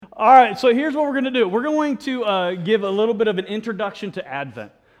All right, so here's what we're going to do. We're going to give a little bit of an introduction to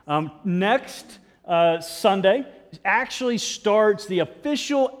Advent. Next Sunday actually starts the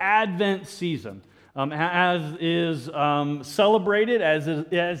official Advent season, as is celebrated, as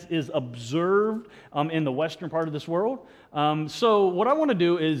is observed in the western part of this world. So what I want to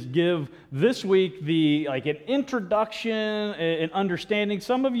do is give this week an introduction and understanding.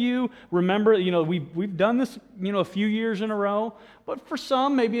 Some of you remember, we've done this, a few years in a row, but for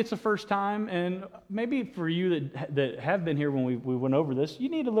some, maybe it's the first time, and maybe for you that have been here when we went over this, you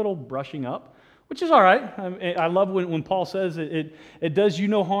need a little brushing up, which is all right. I love when Paul says it does you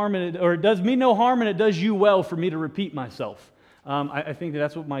no harm, or it does me no harm, and it does you well for me to repeat myself. I think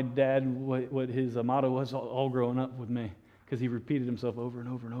that's what my dad, what his motto was all growing up with me, because he repeated himself over and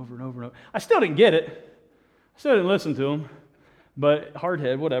over and over and over and over. I still didn't get it. I still didn't listen to him, but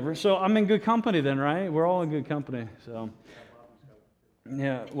hardhead, whatever. So I'm in good company then, right? We're all in good company. So,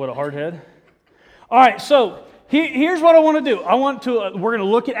 yeah, what a hardhead. All right, so here's what I want to do. We're going to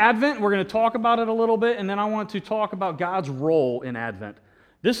look at Advent. We're going to talk about it a little bit, and then I want to talk about God's role in Advent.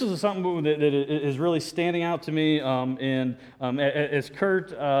 This is something that is really standing out to me, as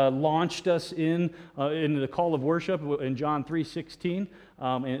Kurt launched us into the call of worship in John 3:16,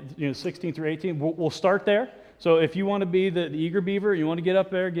 16 through 18. We'll start there. So if you want to be the eager beaver, you want to get up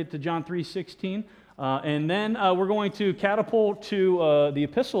there, get to John 3:16, and then we're going to catapult to the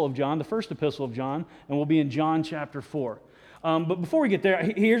Epistle of John, the first Epistle of John, and we'll be in John chapter 4. But before we get there,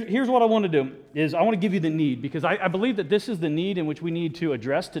 here's what I want to do, is I want to give you the need, because I believe that this is the need in which we need to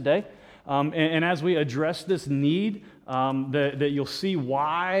address today. And as we address this need, that you'll see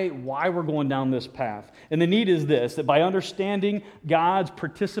why we're going down this path. And the need is this, that by understanding God's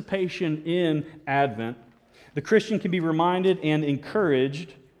participation in Advent, the Christian can be reminded and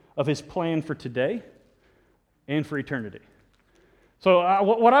encouraged of his plan for today and for eternity. So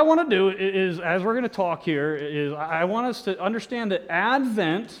what I want to do is, as we're going to talk here, is I want us to understand that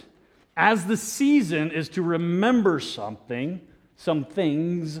Advent, as the season, is to remember some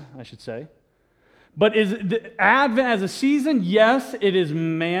things, I should say. But is Advent as a season? Yes, it is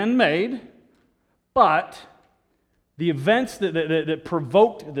man-made, but the events that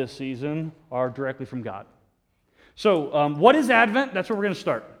provoked this season are directly from God. So what is Advent? That's where we're going to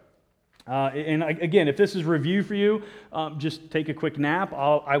start. And again, if this is review for you, just take a quick nap.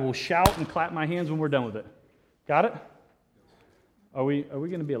 I will shout and clap my hands when we're done with it. Got it? Are we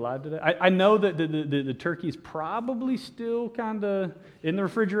going to be alive today? I know that the turkey is probably still kind of in the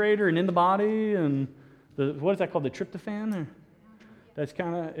refrigerator and in the body, and what is that called? The tryptophan? That's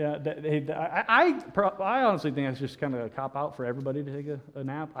kind of I honestly think that's just kind of a cop out for everybody to take a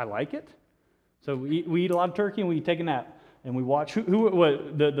nap. I like it. So we eat a lot of turkey and we take a nap. And we watch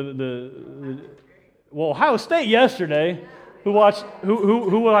Ohio State yesterday. Who watched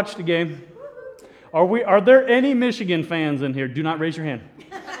the game? Are there any Michigan fans in here? Do not raise your hand.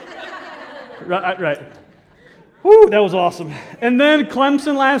 Right. Woo, that was awesome. And then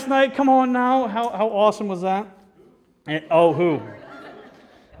Clemson last night. Come on now, how awesome was that? And, who?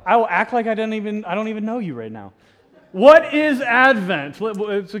 I will act like I don't even know you right now. What is Advent?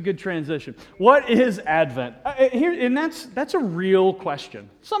 It's a good transition. What is Advent? And that's a real question.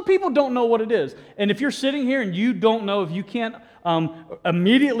 Some people don't know what it is. And if you're sitting here and you don't know, if you can't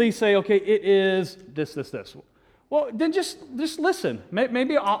immediately say, okay, it is this. Well, then just listen.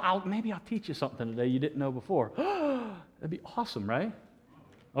 Maybe I'll teach you something today you didn't know before. That'd be awesome, right?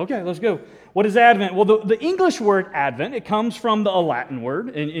 Okay, let's go. What is Advent? Well, the English word Advent, it comes from the Latin word,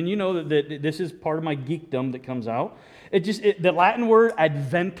 and you know that this is part of my geekdom that comes out. The Latin word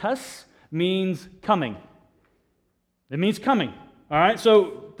adventus means coming. It means coming. All right,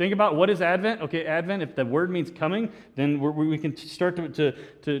 so think about what is Advent. Okay, Advent, if the word means coming, then we can start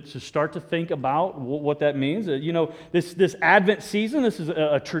to think about what that means. This Advent season, this is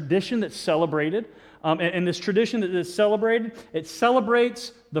a tradition that's celebrated. And this tradition that is celebrated, it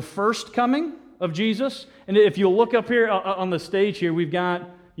celebrates the first coming of Jesus. And if you'll look up here on the stage here,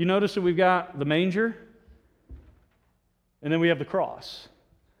 you notice that we've got the manger, and then we have the cross.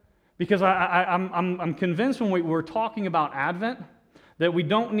 Because I'm convinced when we're talking about Advent, that we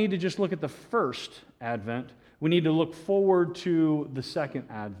don't need to just look at the first Advent. We need to look forward to the second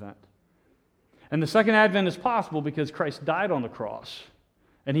Advent. And the second Advent is possible because Christ died on the cross.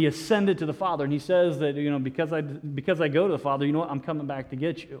 And he ascended to the Father, and he says that, because I go to the Father, you know what, I'm coming back to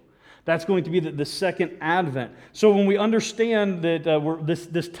get you. That's going to be the second Advent. So when we understand that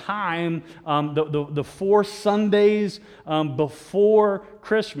this time, the 4 Sundays before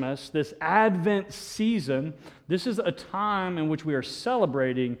Christmas, this Advent season, this is a time in which we are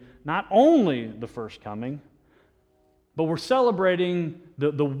celebrating not only the first coming, but we're celebrating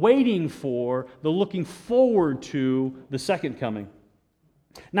the waiting for, the looking forward to the second coming.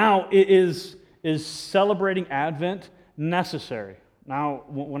 Now, is celebrating Advent necessary? Now,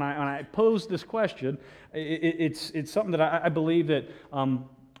 when I pose this question, it's something that I believe that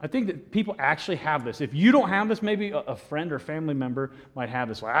I think that people actually have this. If you don't have this, maybe a friend or family member might have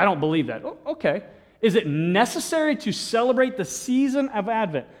this. Like, I don't believe that. Oh, okay. Is it necessary to celebrate the season of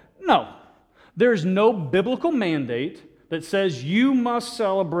Advent? No. There's no biblical mandate that says you must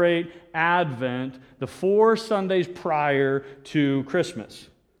celebrate Advent the 4 Sundays prior to Christmas.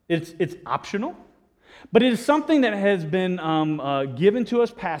 It's optional, but it is something that has been given to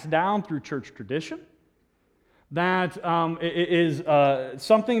us, passed down through church tradition. That is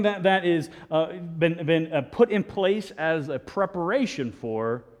something that is been put in place as a preparation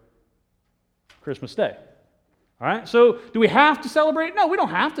for Christmas Day. All right, so do we have to celebrate it? No, we don't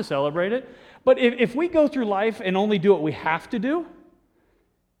have to celebrate it. But if we go through life and only do what we have to do,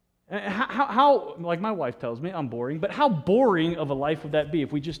 how, like my wife tells me, I'm boring, but how boring of a life would that be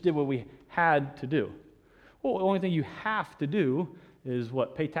if we just did what we had to do? Well, the only thing you have to do is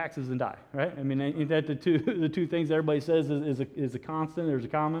what? Pay taxes and die, right? I mean, ain't that the two things everybody says is a constant, there's a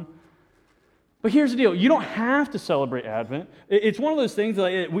common? But here's the deal. You don't have to celebrate Advent. It's one of those things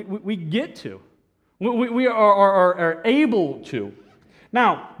that we get to. We are able to.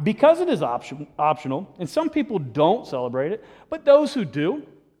 Now, because it is optional, and some people don't celebrate it, but those who do,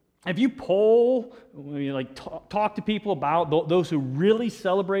 if you poll, talk to people about those who really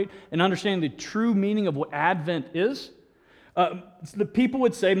celebrate and understand the true meaning of what Advent is, most people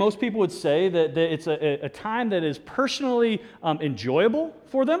would say that it's a time that is personally enjoyable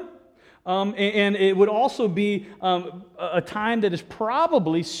for them, and it would also be a time that is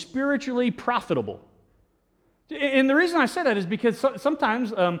probably spiritually profitable. And the reason I say that is because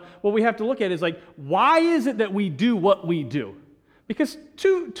sometimes what we have to look at is why is it that we do what we do? Because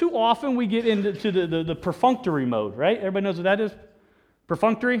too often we get into the perfunctory mode, right? Everybody knows what that is?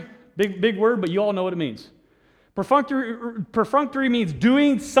 Perfunctory, big word, but you all know what it means. Perfunctory means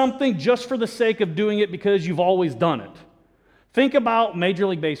doing something just for the sake of doing it because you've always done it. Think about Major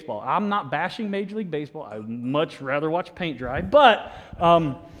League Baseball. I'm not bashing Major League Baseball. I'd much rather watch paint dry, but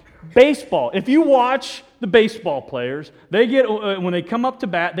baseball, if you watch the baseball players, they get when they come up to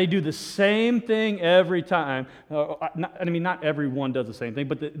bat, they do the same thing every time. Not everyone does the same thing,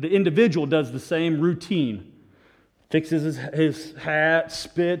 but the individual does the same routine. Fixes his hat,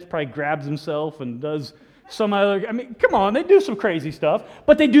 spits, probably grabs himself and does some other, come on, they do some crazy stuff,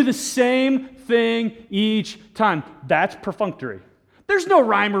 but they do the same thing each time. That's perfunctory. There's no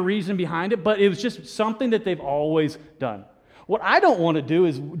rhyme or reason behind it, but it was just something that they've always done. What I don't want to do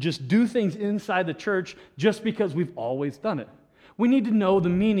is just do things inside the church just because we've always done it. We need to know the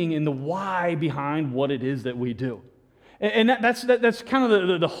meaning and the why behind what it is that we do. And that's kind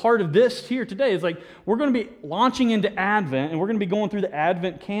of the heart of this here today. Is we're going to be launching into Advent, and we're going to be going through the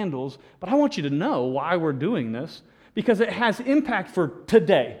Advent candles, but I want you to know why we're doing this, because it has impact for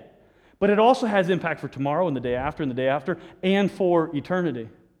today, but it also has impact for tomorrow and the day after, and for eternity.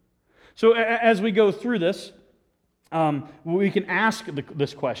 So as we go through this, we can ask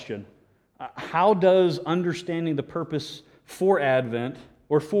this question. How does understanding the purpose for Advent,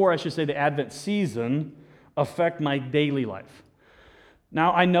 or for, I should say, the Advent season, affect my daily life?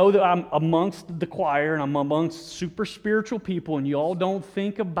 Now, I know that I'm amongst the choir and I'm amongst super spiritual people, and you all don't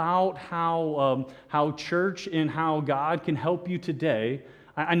think about how church and how God can help you today.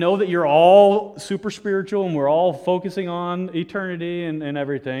 I know that you're all super spiritual and we're all focusing on eternity and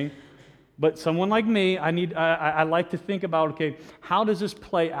everything. But someone like me, I like to think about, okay, how does this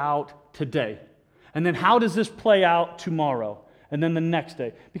play out today? And then how does this play out tomorrow? And then the next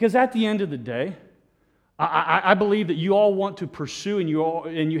day? Because at the end of the day, I believe that you all want to pursue, and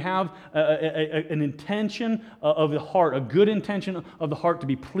you have an intention of the heart, a good intention of the heart to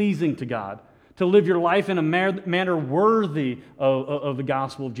be pleasing to God, to live your life in a manner worthy of the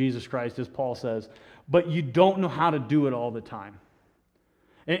gospel of Jesus Christ, as Paul says. But you don't know how to do it all the time.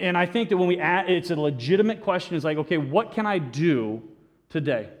 And I think that when it's a legitimate question. It's okay, what can I do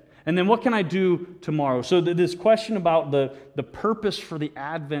today? And then what can I do tomorrow? So this question about the purpose for the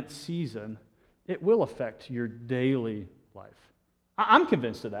Advent season, it will affect your daily life. I'm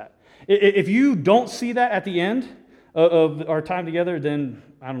convinced of that. If you don't see that at the end of our time together, then,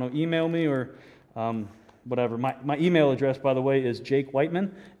 I don't know, email me or whatever. My email address, by the way, is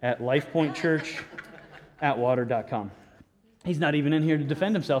jakewhiteman@lifepointchurch@water.com. He's not even in here to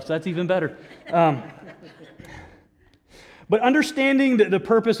defend himself, so that's even better. But understanding the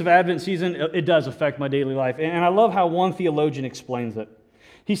purpose of Advent season, it does affect my daily life. And I love how one theologian explains it.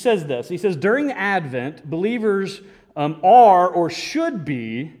 He says this. He says, during Advent, believers are or should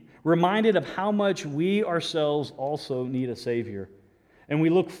be reminded of how much we ourselves also need a Savior. And we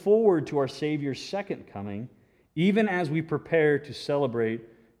look forward to our Savior's second coming, even as we prepare to celebrate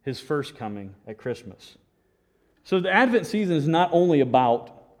His first coming at Christmas. So the Advent season is not only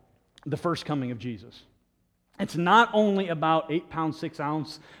about the first coming of Jesus. It's not only about 8-pound,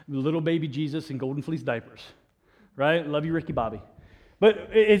 6-ounce little baby Jesus in golden fleece diapers, right? Love you, Ricky Bobby. But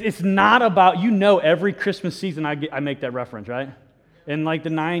it's not about, every Christmas season I make that reference, right? In like the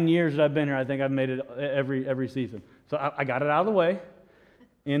 9 years that I've been here, I think I've made it every season. So I got it out of the way.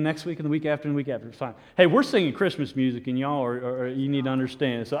 And next week and the week after and the week after, it's fine. Hey, we're singing Christmas music, and y'all are you need to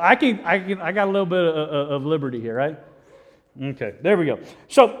understand. So I got a little bit of liberty here, right? Okay, there we go.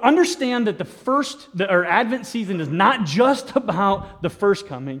 So understand that our Advent season is not just about the first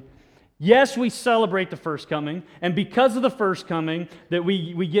coming. Yes, we celebrate the first coming, and because of the first coming, that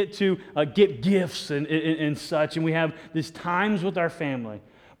we get to get gifts and such, and we have these times with our family.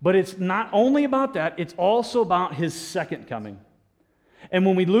 But it's not only about that, it's also about His second coming. And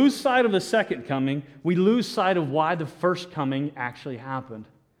when we lose sight of the second coming, we lose sight of why the first coming actually happened.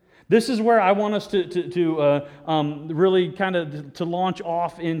 This is where I want us to really kind of to launch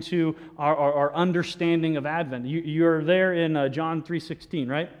off into our understanding of Advent. You're there in John 3:16,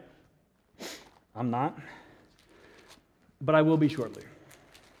 right? I'm not, but I will be shortly.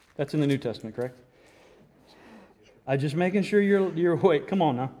 That's in the New Testament, correct? I'm just making sure you're awake. Come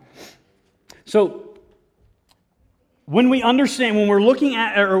on now. So, when we understand, when we're looking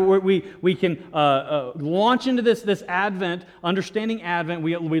at, or we can launch into this Advent, understanding Advent,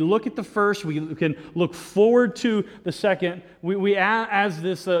 we look at the first, we can look forward to the second. We as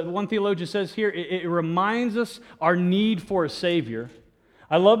this one theologian says here, it reminds us our need for a Savior.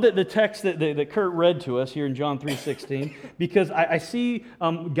 I love that the text that Kurt read to us here in John 3:16, because I see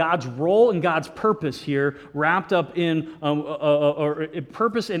God's role and God's purpose here wrapped up in, or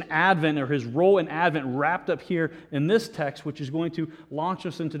purpose in Advent, or His role in Advent wrapped up here in this text, which is going to launch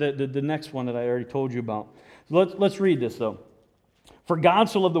us into the next one that I already told you about. So let's read this though. For God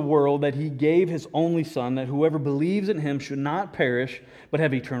so loved the world that He gave His only Son, that whoever believes in Him should not perish, but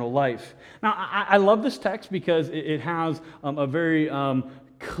have eternal life. Now, I love this text because it has a very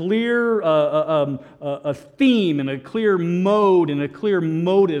clear a theme and a clear mode and a clear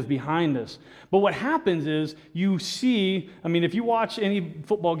motive behind this. But what happens is you see, if you watch any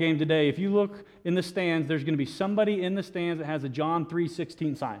football game today, if you look in the stands, there's going to be somebody in the stands that has a John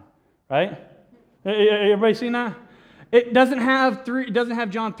 3:16 sign, right? Everybody seen that? It doesn't have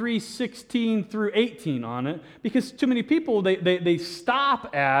John 3:16 through 18 on it, because too many people they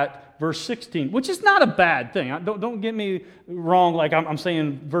stop at verse 16, which is not a bad thing. Don't get me wrong, like I'm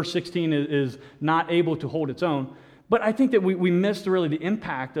saying verse 16 is not able to hold its own. But I think that we missed really the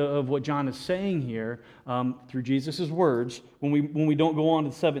impact of what John is saying here through Jesus' words when we don't go on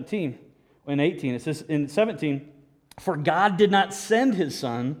to 17 and 18. It says in 17, for God did not send His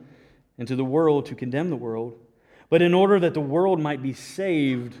Son into the world to condemn the world, but in order that the world might be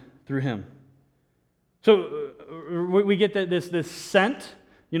saved through Him. So we get that this sent.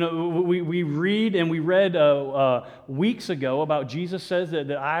 We read and we read weeks ago about Jesus says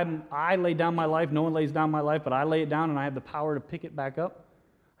that I lay down my life, no one lays down my life, but I lay it down and I have the power to pick it back up,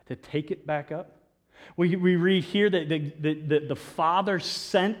 to take it back up. We read here that the Father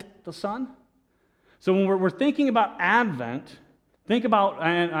sent the Son. So when we're thinking about Advent, think about,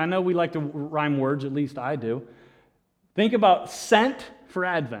 and I know we like to rhyme words, at least I do. Think about sent for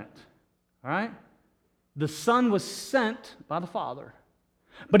Advent, all right? The Son was sent by the Father.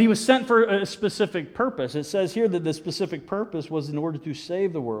 But He was sent for a specific purpose. It says here that the specific purpose was in order to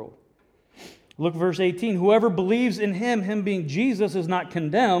save the world. Look verse 18. Whoever believes in Him being Jesus, is not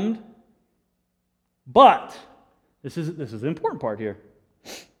condemned, but, this is the important part here,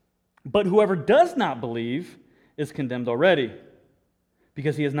 but whoever does not believe is condemned already,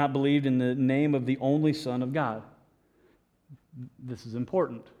 because he has not believed in the name of the only Son of God. This is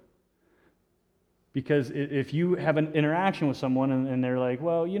important. Because if you have an interaction with someone and they're like,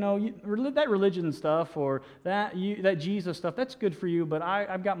 well, that religion stuff or that Jesus stuff, that's good for you, but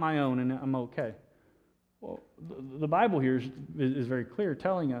I've got my own and I'm okay. Well, the Bible here is very clear,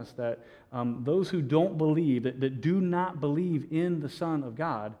 telling us that those who don't believe, that do not believe in the Son of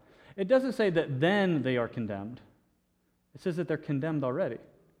God, it doesn't say that then they are condemned. It says that they're condemned already.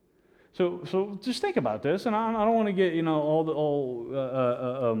 So just think about this, and I don't want to get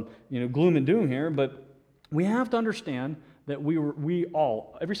gloom and doom here, but we have to understand that we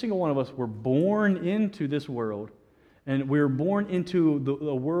all, every single one of us, were born into this world, and we were born into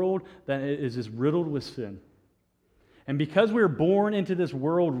a world that is riddled with sin. And because we're born into this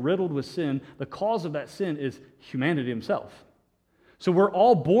world riddled with sin, the cause of that sin is humanity himself. So we're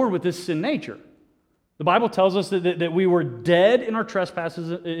all born with this sin nature. The Bible tells us that we were dead in our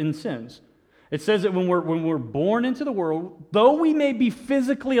trespasses and sins. It says that when we're born into the world, though we may be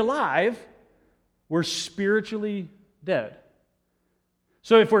physically alive, we're spiritually dead.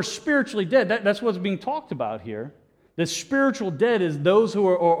 So if we're spiritually dead, that's what's being talked about here. The spiritual dead is those who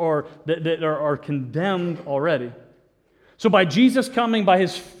are condemned already. So by Jesus coming, by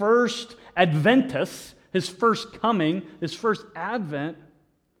his first adventus, his first coming, his first advent,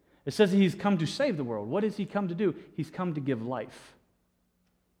 it says that he's come to save the world. What has he come to do? He's come to give life.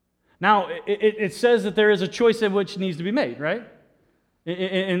 Now, it says that there is a choice of which needs to be made, right?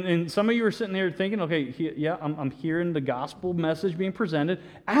 And some of you are sitting there thinking, okay, yeah, I'm hearing the gospel message being presented.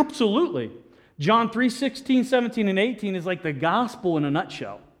 Absolutely. John 3:16, 17, and 18 is like the gospel in a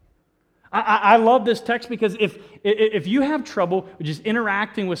nutshell. I love this text because if you have trouble just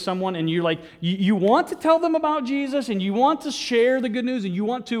interacting with someone and you want to tell them about Jesus and you want to share the good news and you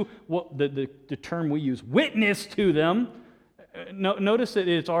want to, the term we use, witness to them, notice that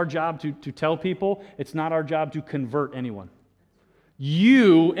it's our job to tell people. It's not our job to convert anyone.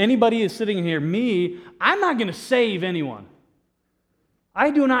 Anybody is sitting here, me, I'm not going to save anyone. I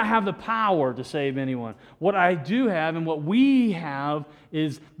do not have the power to save anyone. What I do have and what we have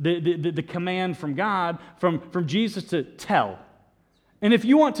is the command from God, from Jesus to tell. And if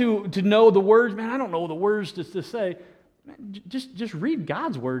you want to know the words, man, I don't know the words to say, just read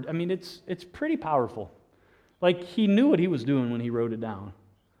God's word. I mean, it's pretty powerful. Like he knew what he was doing when he wrote it down.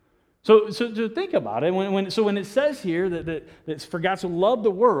 So think about it. When it says here that for God so loved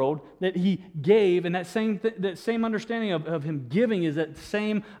the world that he gave, and that same understanding of him giving is that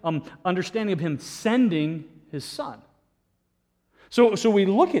same understanding of him sending his son. So we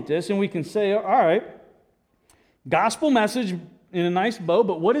look at this and we can say, all right, gospel message in a nice bow,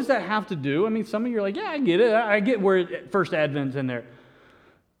 but what does that have to do? I mean, some of you are like, yeah, I get it. I get where first Advent's in there.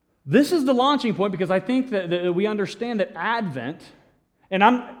 This is the launching point because I think that we understand that Advent. And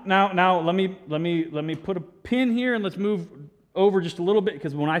now let me put a pin here and let's move over just a little bit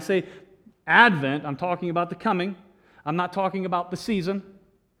because when I say Advent, I'm talking about the coming. I'm not talking about the season.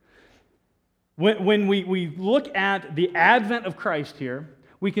 When we look at the advent of Christ here,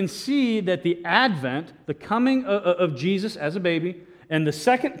 we can see that the advent, the coming of Jesus as a baby, and the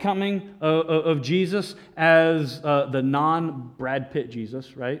second coming of Jesus as the non-Brad Pitt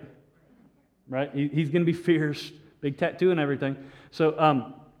Jesus, right? Right? He's going to be fierce, big tattoo and everything. So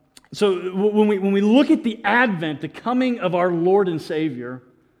when we look at the advent, the coming of our Lord and Savior,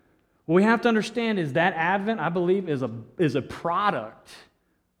 what we have to understand is that advent, I believe, is a product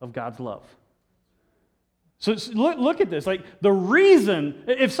of God's love. So look at this. Like the reason,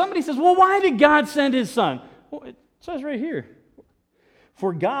 if somebody says, well, why did God send his son? Well, it says right here,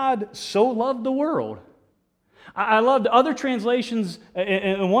 for God so loved the world. I loved other translations,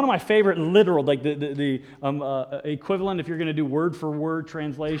 and one of my favorite literal, like the equivalent, if you're going to do word-for-word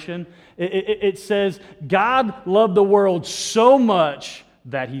translation, it says, God loved the world so much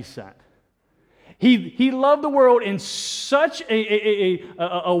that he sent. He loved the world in such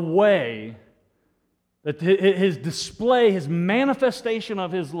a way that his display, his manifestation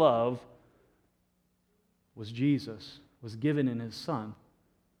of his love was Jesus, was given in his Son.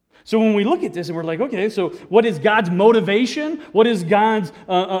 So when we look at this and we're like, okay, so what is God's motivation? What is God's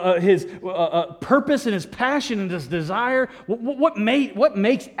his purpose and his passion and his desire? What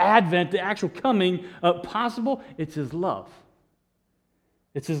makes Advent, the actual coming, possible? It's his love.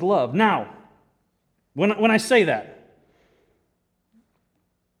 It's his love. Now, when I say that,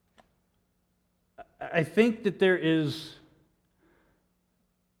 I think that there's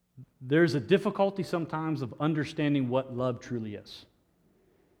a difficulty sometimes of understanding what love truly is.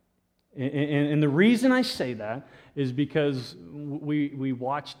 And the reason I say that is because we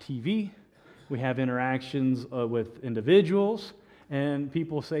watch TV, we have interactions with individuals, and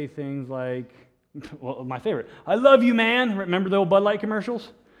people say things like, well, my favorite, I love you, man. Remember the old Bud Light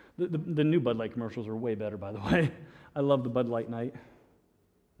commercials? The new Bud Light commercials are way better, by the way. I love the Bud Light night.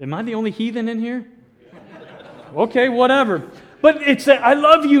 Am I the only heathen in here? Okay, whatever. But it's I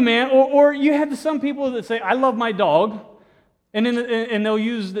love you, man. Or you have some people that say, I love my dog. And they'll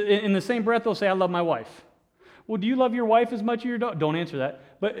use, in the same breath, they'll say, I love my wife. Well, do you love your wife as much as your dog? Don't answer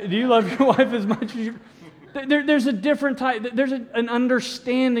that. But do you love your wife as much as your... There's a different type, there's an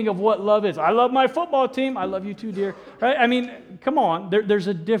understanding of what love is. I love my football team. I love you too, dear. Right? I mean, come on. There's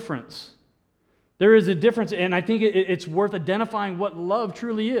a difference. There is a difference, and I think it's worth identifying what love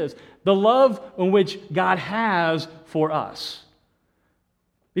truly is. The love in which God has for us.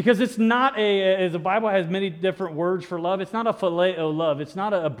 Because it's not as the Bible has many different words for love, it's not a phileo love. It's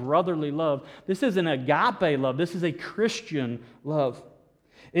not a brotherly love. This is an agape love. This is a Christian love.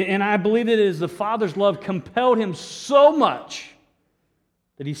 And I believe that it is the Father's love compelled him so much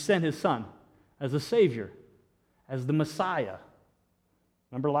that he sent his Son as a Savior, as the Messiah.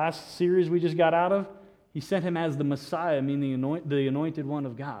 Remember last series we just got out of? He sent him as the Messiah, meaning the anointed one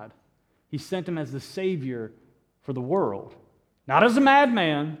of God. He sent him as the Savior for the world. Not as a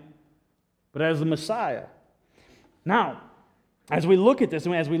madman, but as the Messiah. Now, as we look at this,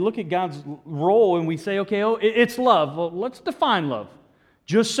 and as we look at God's role, and we say, okay, it's love. Well, let's define love.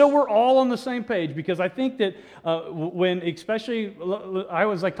 Just so we're all on the same page, because I think that especially, I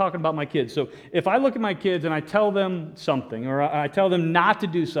always like talking about my kids. So if I look at my kids and I tell them something, or I tell them not to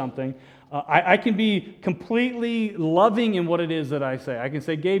do something, I can be completely loving in what it is that I say. I can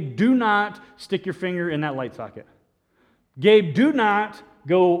say, Gabe, do not stick your finger in that light socket. Gabe, do not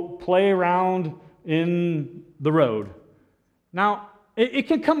go play around in the road. Now, it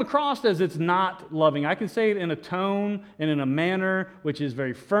can come across as it's not loving. I can say it in a tone and in a manner which is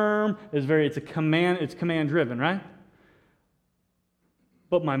very firm, it's command driven, right?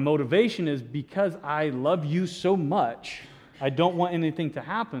 But my motivation is because I love you so much, I don't want anything to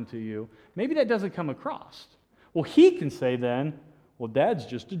happen to you. Maybe that doesn't come across. Well, he can say then, well, Dad's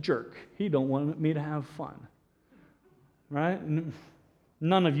just a jerk. He don't want me to have fun. Right?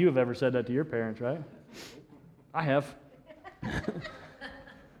 None of you have ever said that to your parents, right? I have.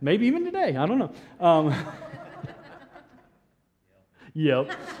 Maybe even today. I don't know.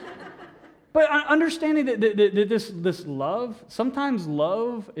 Yep. But understanding that this love, sometimes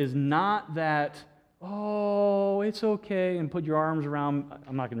love is not that, oh, it's okay, and put your arms around.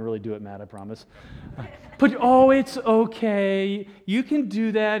 I'm not going to really do it, Matt, I promise. It's okay. You can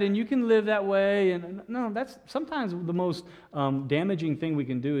do that, and you can live that way. And no, that's sometimes the most damaging thing we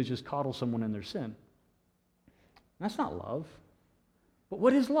can do is just coddle someone in their sin. That's not love. But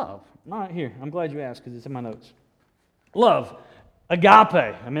what is love? All right, here. I'm glad you asked because it's in my notes. Love, agape.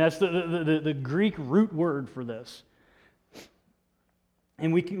 I mean, that's the Greek root word for this.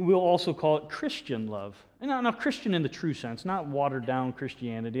 And we'll also call it Christian love. And now Christian in the true sense, not watered down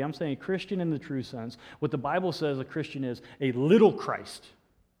Christianity. I'm saying Christian in the true sense. What the Bible says a Christian is a little Christ.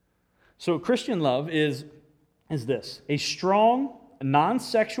 So Christian love is this: a strong,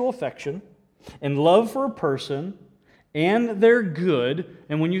 non-sexual affection and love for a person and their good.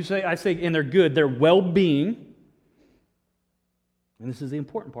 And when I say and their good, their well-being. And this is the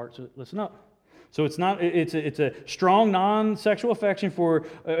important part, so listen up. So it's a strong non-sexual affection for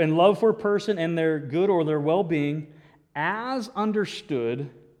and love for a person and their good or their well-being as understood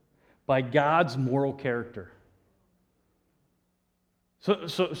by God's moral character.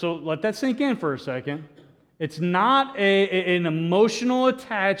 So let that sink in for a second. It's not an emotional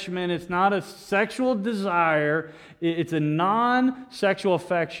attachment. It's not a sexual desire. It's a non-sexual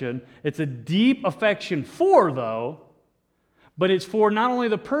affection. It's a deep affection for, though, but it's for not only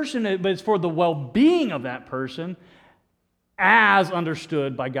the person, but it's for the well-being of that person as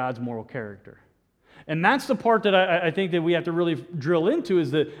understood by God's moral character. And that's the part that I think that we have to really drill into, is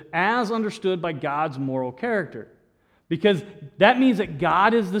that as understood by God's moral character. Because that means that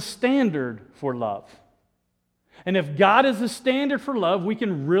God is the standard for love. And if God is the standard for love, we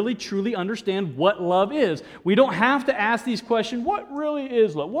can really, truly understand what love is. We don't have to ask these questions, what really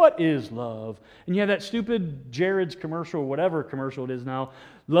is love? What is love? And you have that stupid Jared's commercial, whatever commercial it is now,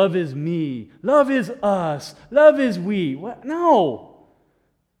 love is me, love is us, love is we. What? No.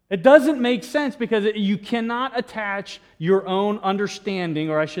 It doesn't make sense because you cannot attach your own understanding,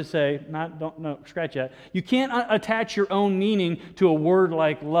 or I should say, scratch that. You can't attach your own meaning to a word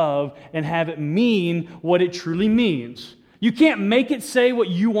like love and have it mean what it truly means. You can't make it say what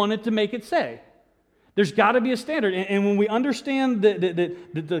you want it to make it say. There's got to be a standard. And when we understand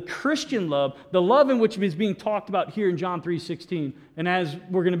the Christian love, the love in which is being talked about here in John 3:16, and as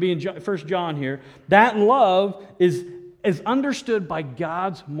we're going to be in 1 John here, that love is understood by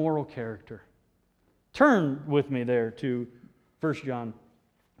God's moral character. Turn with me there to 1 John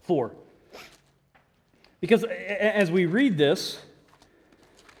 4. Because as we read this,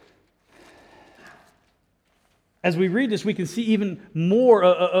 we can see even more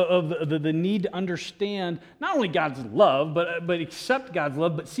of the need to understand not only God's love, but accept God's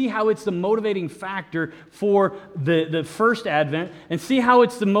love, but see how it's the motivating factor for the first advent, and see how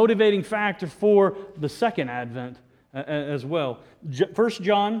it's the motivating factor for the second advent as well. 1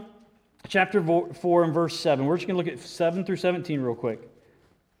 John chapter 4 and verse 7. We're just going to look at 7 through 17 real quick.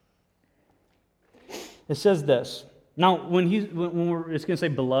 It says this: Now, it's going to say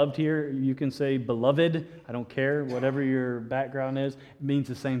beloved here, you can say beloved. I don't care. Whatever your background is, it means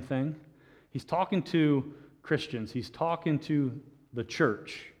the same thing. He's talking to Christians. He's talking to the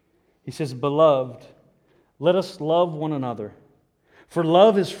church. He says, beloved, let us love one another. For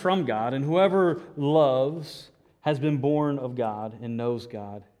love is from God, and whoever loves has been born of God and knows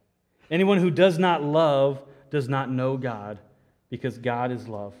God. Anyone who does not love does not know God, because God is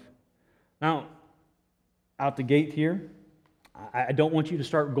love. Now, out the gate here, I don't want you to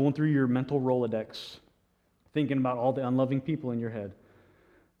start going through your mental Rolodex, thinking about all the unloving people in your head.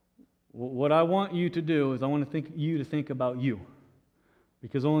 What I want you to do is I want you to think about you,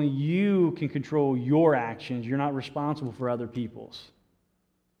 because only you can control your actions. You're not responsible for other people's.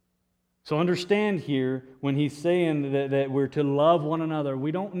 So understand here, when he's saying that we're to love one another,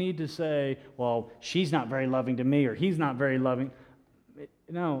 we don't need to say, well, she's not very loving to me, or he's not very loving.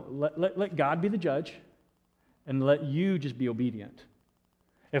 No, let God be the judge, and let you just be obedient.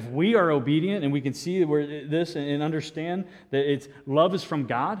 If we are obedient and we can see this and understand that love is from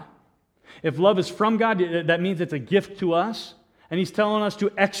God, if love is from God, that means it's a gift to us, and he's telling us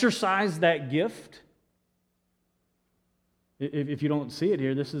to exercise that gift. If you don't see it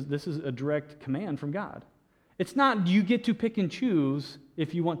here, this is a direct command from God. It's not you get to pick and choose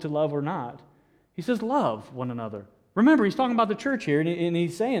if you want to love or not. He says love one another. Remember, he's talking about the church here, and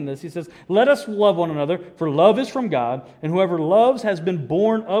he's saying this. He says, let us love one another, for love is from God, and whoever loves has been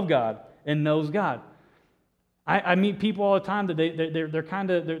born of God and knows God. I meet people all the time that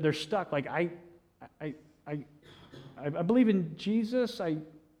they're stuck. Like, I believe in Jesus. I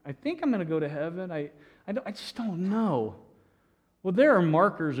think I'm going to go to heaven. I just don't know. Well, there are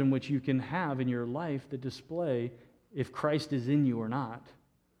markers in which you can have in your life that display if Christ is in you or not.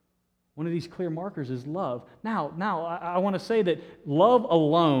 One of these clear markers is love. Now, I want to say that love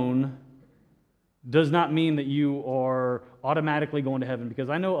alone does not mean that you are automatically going to heaven, because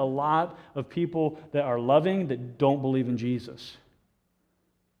I know a lot of people that are loving that don't believe in Jesus.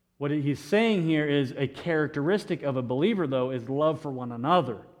 What he's saying here is a characteristic of a believer, though, is love for one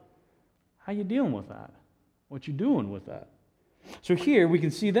another. How you dealing with that? What you doing with that? So here we can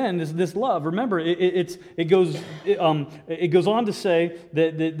see then this love. Remember, it goes on to say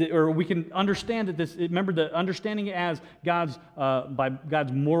that or we can understand that this. Remember, the understanding it as by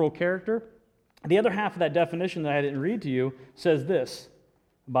God's moral character. The other half of that definition that I didn't read to you says this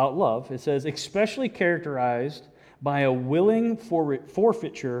about love. It says, especially characterized by a willing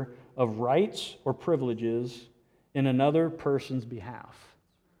forfeiture of rights or privileges in another person's behalf.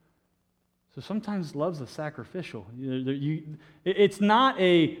 So sometimes love's a sacrificial. It's not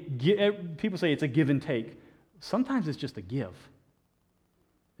people say it's a give and take. Sometimes it's just a give.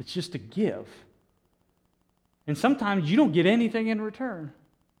 It's just a give. And sometimes you don't get anything in return.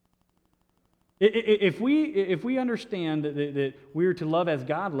 If we understand that we are to love as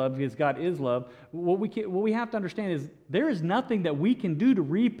God loves, because God is love, what we have to understand is there is nothing that we can do to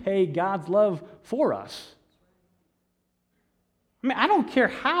repay God's love for us. I mean, I don't care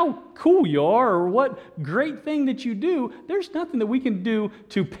how cool you are or what great thing that you do, there's nothing that we can do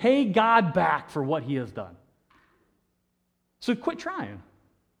to pay God back for what he has done. So quit trying.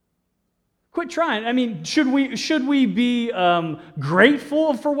 Quit trying. I mean, should we be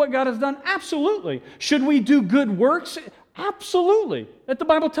grateful for what God has done? Absolutely. Should we do good works? Absolutely. That the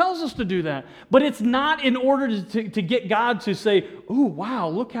Bible tells us to do that. But it's not in order to get God to say, "Oh, wow,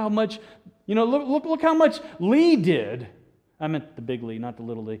 look how much, look how much Lee did." I meant the big Lee, not the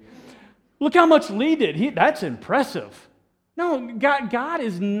little Lee. Look how much Lee did. That's impressive. No, God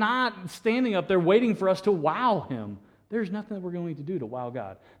is not standing up there waiting for us to wow him. There's nothing that we're going to do to wow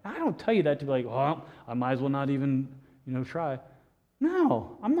God. Now, I don't tell you that to be like, well, I might as well not even, try.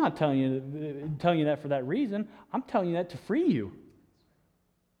 No, I'm not telling you that for that reason. I'm telling you that to free you.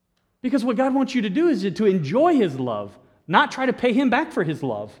 Because what God wants you to do is to enjoy his love, not try to pay him back for his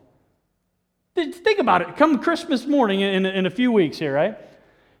love. Think about it. Come Christmas morning in a few weeks here, right?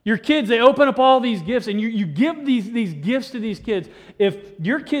 Your kids, they open up all these gifts, and you give these gifts to these kids. If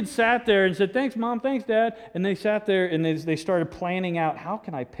your kids sat there and said, "Thanks, Mom, thanks, Dad," and they sat there and they started planning out, how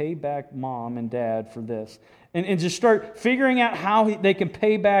can I pay back Mom and Dad for this? And just start figuring out how they can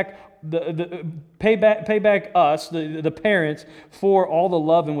pay back pay back us, the parents, for all the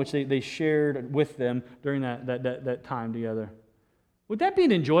love in which they shared with them during that time together. Would that be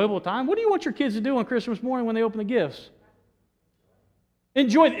an enjoyable time? What do you want your kids to do on Christmas morning when they open the gifts?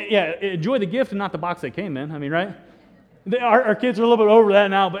 Enjoy the gift and not the box they came in. I mean, right? Our kids are a little bit over that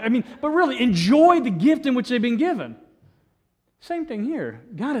now, but really enjoy the gift in which they've been given. Same thing here.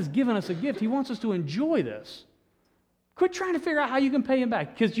 God has given us a gift. He wants us to enjoy this. Quit trying to figure out how you can pay him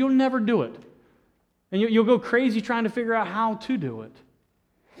back, because you'll never do it. And you'll go crazy trying to figure out how to do it.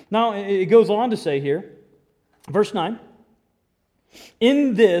 Now, it goes on to say here, verse 9,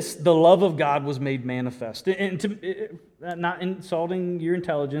 in this, the love of God was made manifest. And not insulting your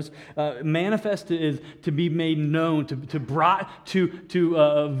intelligence, manifest is to be made known, to brought to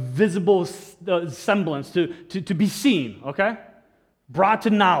visible semblance, to be seen, okay? Brought to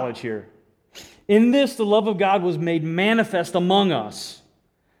knowledge here. In this, the love of God was made manifest among us,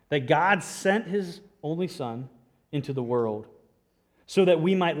 that God sent His only Son into the world so that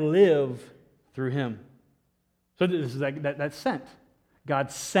we might live through Him. So this is that sent.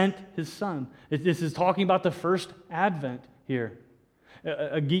 God sent His Son. This is talking about the first advent here.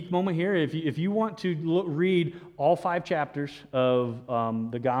 A geek moment here. If you want to read all 5 chapters of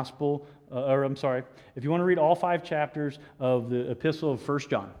the Gospel, if you want to read all 5 chapters of the Epistle of 1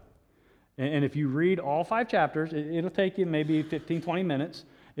 John, and if you read all 5 chapters, it'll take you maybe 15, 20 minutes.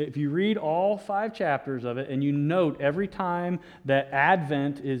 If you read all 5 chapters of it and you note every time that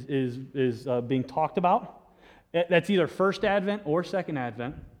Advent is being talked about, that's either first Advent or second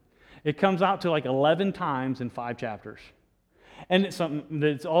Advent, it comes out to like 11 times in 5 chapters. And it's something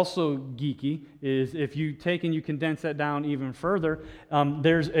that's also geeky is if you take and you condense that down even further,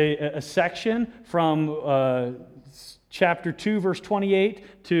 there's a section from chapter 2, verse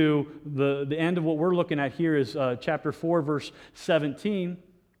 28 to the end of what we're looking at here is chapter 4, verse 17,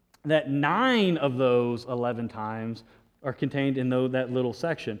 that 9 of those 11 times are contained in that little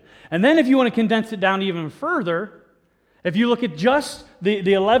section. And then if you want to condense it down even further, if you look at just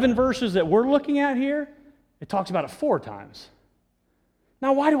the 11 verses that we're looking at here, it talks about it 4 times.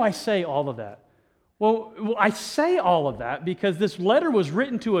 Now, why do I say all of that? Well, I say all of that because this letter was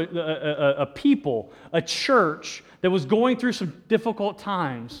written to a people, a church that was going through some difficult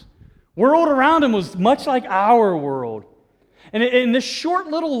times. World around them was much like our world. And in this short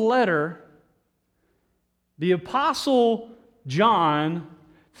little letter, the Apostle John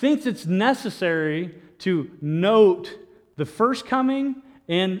thinks it's necessary to note the first coming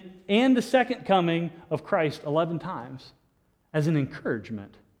and the second coming of Christ 11 times as an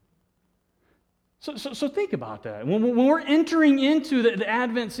encouragement. So think about that. When we're entering into the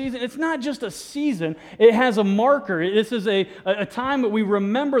Advent season, it's not just a season. It has a marker. This is a time that we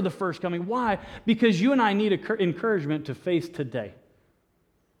remember the first coming. Why? Because you and I need encouragement to face today.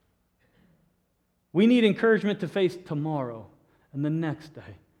 We need encouragement to face tomorrow and the next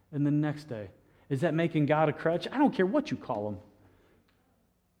day and the next day. Is that making God a crutch? I don't care what you call Him.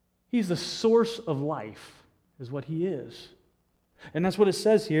 He's the source of life, is what He is. And that's what it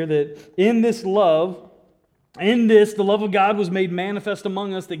says here, that in this, the love of God was made manifest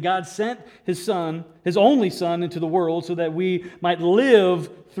among us, that God sent His Son, His only Son, into the world so that we might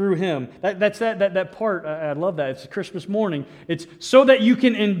live through Him. That's that part. I love that. It's Christmas morning. It's so that you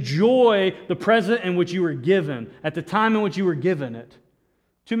can enjoy the present in which you were given, at the time in which you were given it.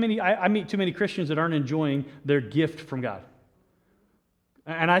 I meet too many Christians that aren't enjoying their gift from God.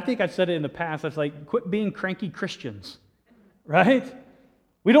 And I think I've said it in the past. It's like, quit being cranky Christians. Right?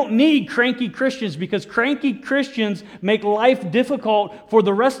 We don't need cranky Christians because cranky Christians make life difficult for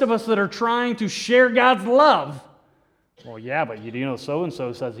the rest of us that are trying to share God's love. Well, yeah, but you know,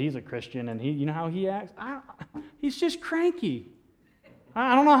 so-and-so says he's a Christian and you know how he acts? He's just cranky.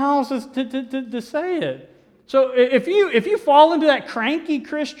 I don't know how else to say it. So if you fall into that cranky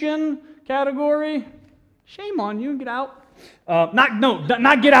Christian category, shame on you, get out.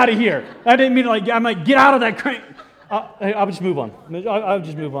 Not get out of here. I didn't mean I'm like, get out of that crank. I'll just move on. I'll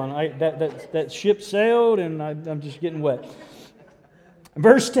just move on. That ship sailed, and I'm just getting wet.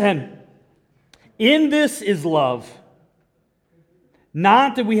 Verse 10. In this is love.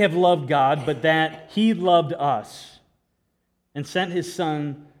 Not that we have loved God, but that He loved us and sent His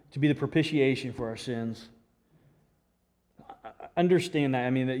Son to be the propitiation for our sins. Understand that. I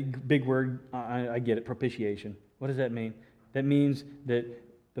mean, that big word, I get it, propitiation. What does that mean? That means that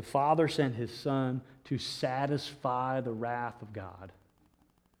the Father sent His Son to satisfy the wrath of God.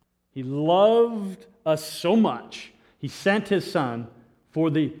 He loved us so much, He sent His Son for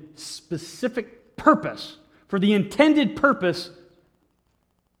the specific purpose, for the intended purpose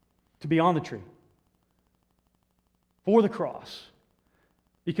to be on the tree, for the cross.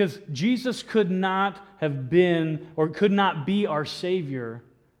 Because Jesus could not have been or could not be our Savior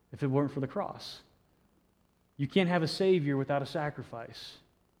if it weren't for the cross. You can't have a Savior without a sacrifice.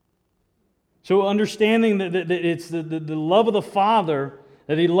 So understanding that it's the love of the Father,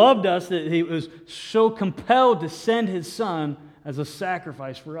 that He loved us, that He was so compelled to send His Son as a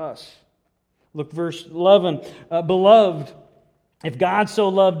sacrifice for us. Look, verse 11. Beloved, if God so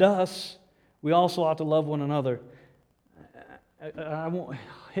loved us, we also ought to love one another. I won't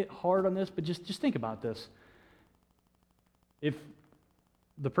hit hard on this, but just think about this. If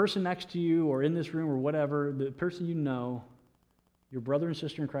the person next to you or in this room or whatever, the person you know, your brother and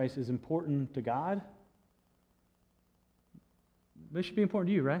sister in Christ, is important to God, they should be important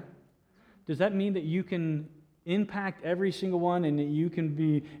to you, right? Does that mean that you can impact every single one and that you can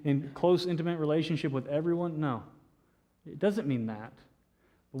be in close, intimate relationship with everyone? No. It doesn't mean that.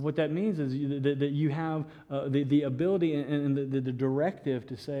 But what that means is that you have the ability and the directive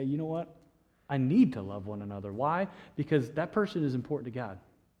to say, you know what? I need to love one another. Why? Because that person is important to God.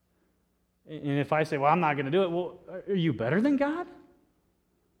 And if I say, well, I'm not going to do it, well, are you better than God?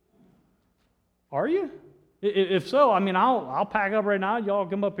 Are you? If so, I mean, I'll pack up right now. Y'all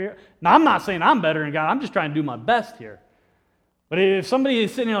come up here. Now, I'm not saying I'm better than God. I'm just trying to do my best here. But if somebody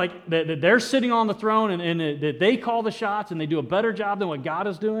is sitting here like that they're sitting on the throne and that they call the shots and they do a better job than what God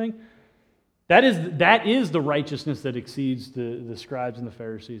is doing, that is the righteousness that exceeds the scribes and the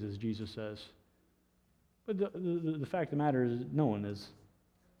Pharisees, as Jesus says. But the fact of the matter is, no one is.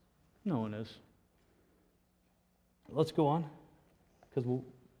 No one is. Let's go on, because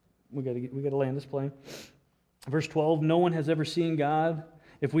we got to land this plane. Verse 12, no one has ever seen God.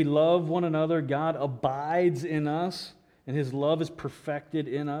 If we love one another, God abides in us, and His love is perfected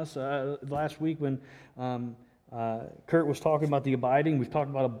in us. Last week when Kurt was talking about the abiding, we've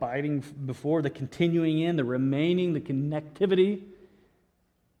talked about abiding before, the continuing in, the remaining, the connectivity.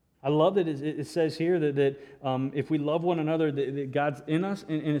 I love that it says here that if we love one another, that God's in us,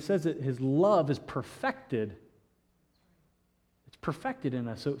 and it says that His love is perfected. It's perfected in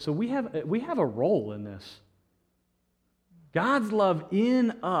us. So we have a role in this. God's love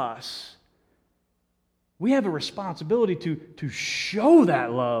in us. We have a responsibility to show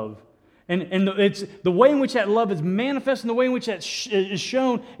that love. And it's the way in which that love is manifest and the way in which that is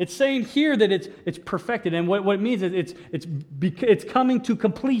shown. It's saying here that it's perfected. And what it means is it's coming to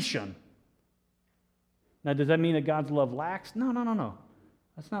completion. Now, does that mean that God's love lacks? No.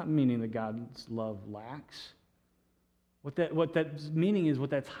 That's not meaning that God's love lacks. What that's meaning is,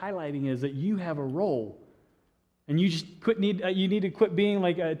 what that's highlighting is that you have a role. And you need to quit being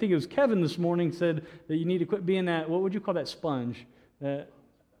like, I think it was Kevin this morning said that you need to quit being that, what would you call that sponge?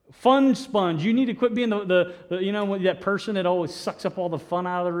 Fun sponge. You need to quit being that person that always sucks up all the fun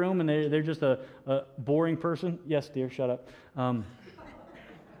out of the room and they're just a boring person. Yes, dear, shut up.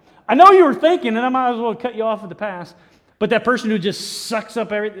 I know you were thinking, and I might as well cut you off at the pass, but that person who just sucks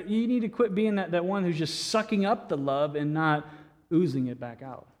up everything, you need to quit being that one who's just sucking up the love and not oozing it back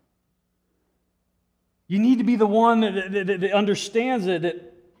out. You need to be the one that understands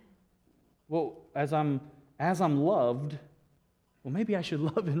that, well, as I'm loved, well, maybe I should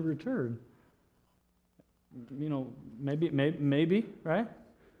love in return. Maybe, right?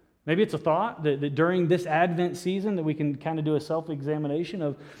 Maybe it's a thought that during this Advent season that we can kind of do a self-examination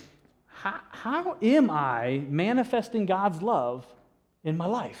of how am I manifesting God's love in my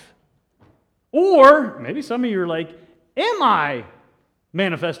life? Or maybe some of you are like, am I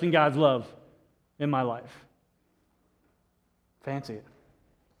manifesting God's love in my life? Fancy it.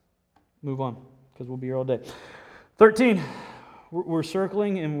 Move on, because we'll be here all day. 13. We're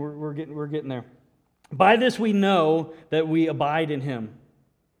circling and we're getting there. By this we know that we abide in Him,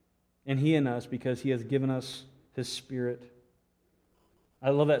 and He in us, because He has given us His Spirit. I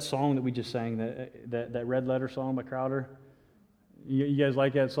love that song that we just sang, that Red Letter song by Crowder. You guys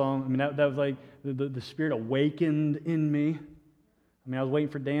like that song? I mean, that was like the Spirit awakened in me. I mean, I was waiting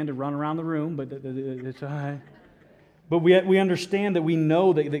for Dan to run around the room, but it's all right. But we understand that we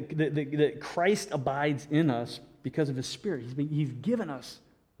know that Christ abides in us because of His Spirit. He's given us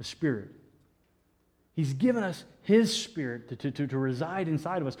the Spirit. He's given us His Spirit to reside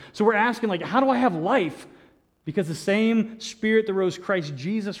inside of us. So we're asking, like, how do I have life? Because the same Spirit that rose Christ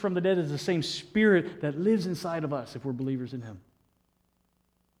Jesus from the dead is the same Spirit that lives inside of us if we're believers in Him.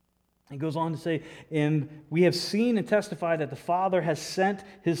 It goes on to say, and we have seen and testified that the Father has sent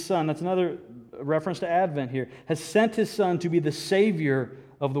His Son. That's another reference to Advent here. Has sent His Son to be the Savior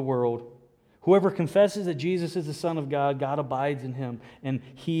of the world. Whoever confesses that Jesus is the Son of God, God abides in him, and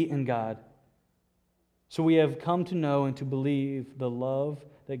he in God. So we have come to know and to believe the love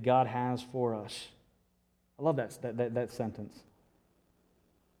that God has for us. I love that sentence.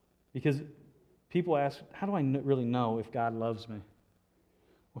 Because people ask, how do I really know if God loves me?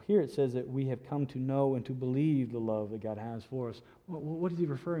 Well, here it says that we have come to know and to believe the love that God has for us. What is he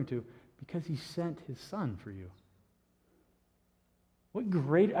referring to? Because he sent his Son for you. What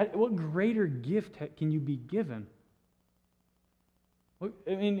greater gift can you be given?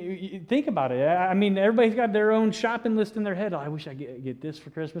 I mean, think about it. I mean, everybody's got their own shopping list in their head. Oh, I wish I get this for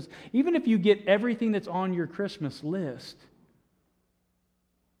Christmas. Even if you get everything that's on your Christmas list,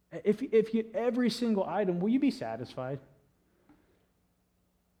 If you every single item, will you be satisfied?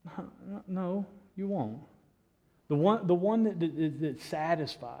 No, you won't. The one that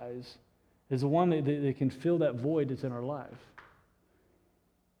satisfies is the one that can fill that void that's in our life.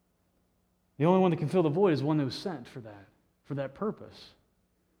 The only one that can fill the void is the one that was sent for that purpose.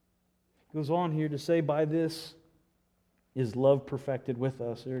 It goes on here to say, by this is love perfected with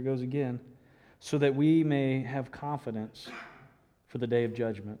us. There it goes again. So that we may have confidence for the day of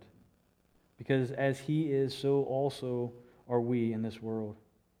judgment. Because as He is, so also are we in this world.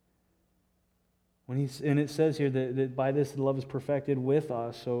 And it says here that by this the love is perfected with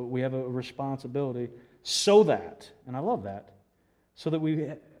us, so we have a responsibility, so that, and I love that, so that we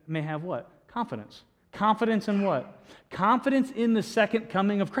may have what? Confidence. Confidence in what? Confidence in the second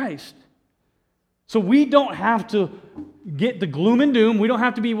coming of Christ. So we don't have to get the gloom and doom. We don't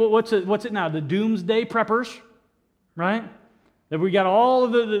have to be, what's it now? The doomsday preppers, right? That we got all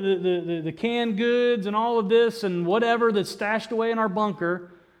of the canned goods and all of this and whatever that's stashed away in our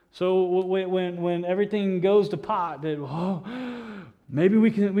bunker. So when everything goes to pot, that maybe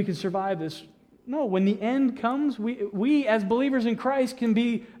we can survive this. No, when the end comes, we as believers in Christ can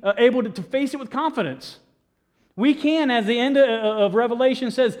be able to face it with confidence. We can, as the end of Revelation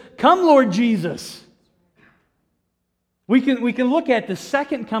says, "Come, Lord Jesus." We can look at the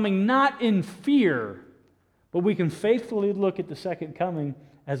second coming not in fear, but we can faithfully look at the second coming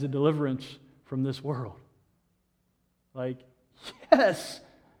as a deliverance from this world. Like, yes.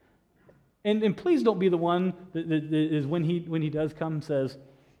 And please don't be the one that is when he does come says,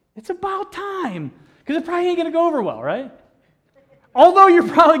 it's about time. Because it probably ain't going to go over well, right? Although you're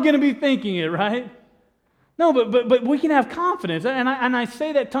probably going to be thinking it, right? No, but we can have confidence. And I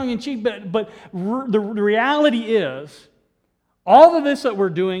say that tongue in cheek, but the reality is, all of this that we're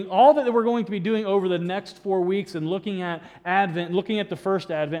doing, all that we're going to be doing over the next 4 weeks and looking at Advent, looking at the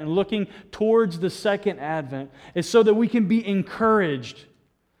first Advent and looking towards the second Advent is so that we can be encouraged.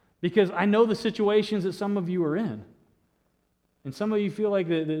 Because I know the situations that some of you are in. And some of you feel like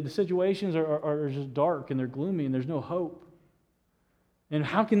the situations are just dark and they're gloomy and there's no hope. And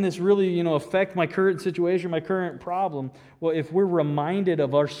how can this really, affect my current situation, my current problem? Well, if we're reminded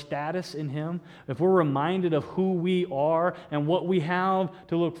of our status in Him, if we're reminded of who we are and what we have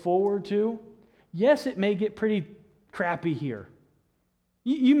to look forward to, yes, it may get pretty crappy here.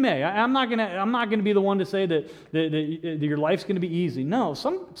 You may. I'm not gonna be the one to say that your life's going to be easy. No,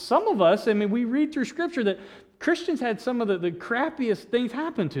 some of us. I mean, we read through Scripture that Christians had some of the crappiest things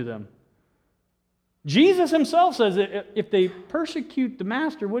happen to them. Jesus Himself says that if they persecute the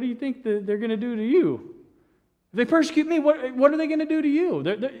Master, what do you think that they're going to do to you? If they persecute me, what are they going to do to you?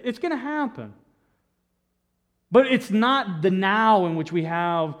 It's going to happen. But it's not the now in which we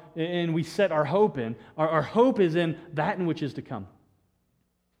have and we set our hope in. Our hope is in that in which is to come.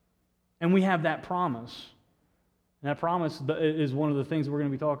 And we have that promise. And that promise is one of the things we're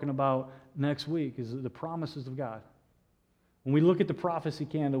going to be talking about next week, is the promises of God. When we look at the prophecy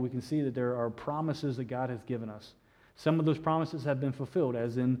candle, we can see that there are promises that God has given us. Some of those promises have been fulfilled,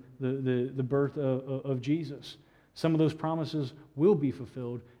 as in the birth of Jesus. Some of those promises will be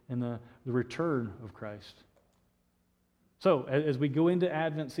fulfilled in the return of Christ. So, as we go into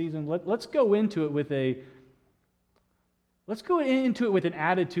Advent season, let's go into it with an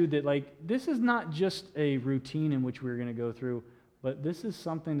attitude that, this is not just a routine in which we're going to go through, but this is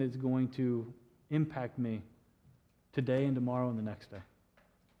something that's going to impact me today and tomorrow and the next day.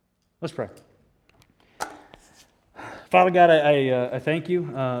 Let's pray. Father God, I thank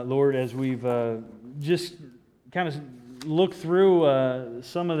you, Lord, as we've just kind of looked through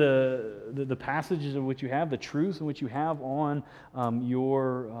some of the passages in which you have, the truths in which you have on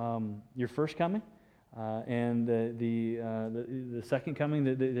your first coming. And the second coming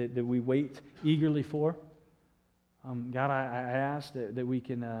that we wait eagerly for. God, I ask that we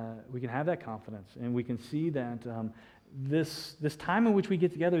can have that confidence, and we can see that this time in which we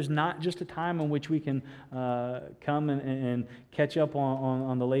get together is not just a time in which we can come and catch up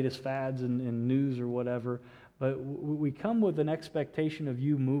on the latest fads and news or whatever, but we come with an expectation of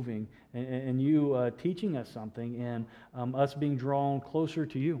you moving and you teaching us something and us being drawn closer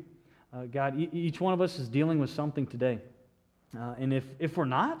to you. God, each one of us is dealing with something today. And if we're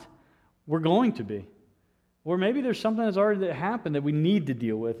not, we're going to be. Or maybe there's something that's already happened that we need to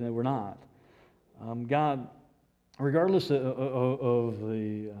deal with and that we're not. God, regardless of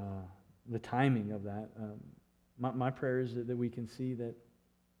the timing of that, my prayer is that we can see that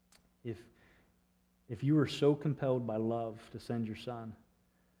if you were so compelled by love to send your Son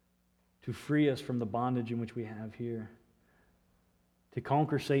to free us from the bondage in which we have here, to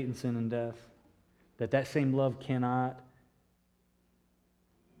conquer Satan, sin, and death, that same love cannot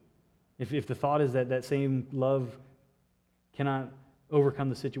If the thought is that that same love cannot overcome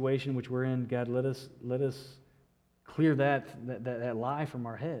the situation which we're in, God, let us clear that lie from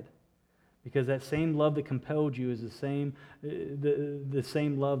our head. Because that same love that compelled you is the same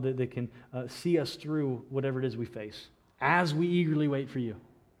love that can see us through whatever it is we face, as we eagerly wait for you.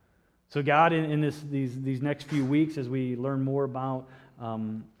 So God, in these next few weeks, as we learn more about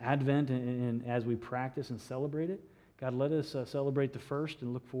Advent and as we practice and celebrate it, God, let us celebrate the first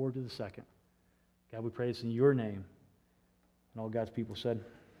and look forward to the second. God, we pray this in your name. And all God's people said,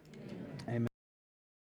 Amen.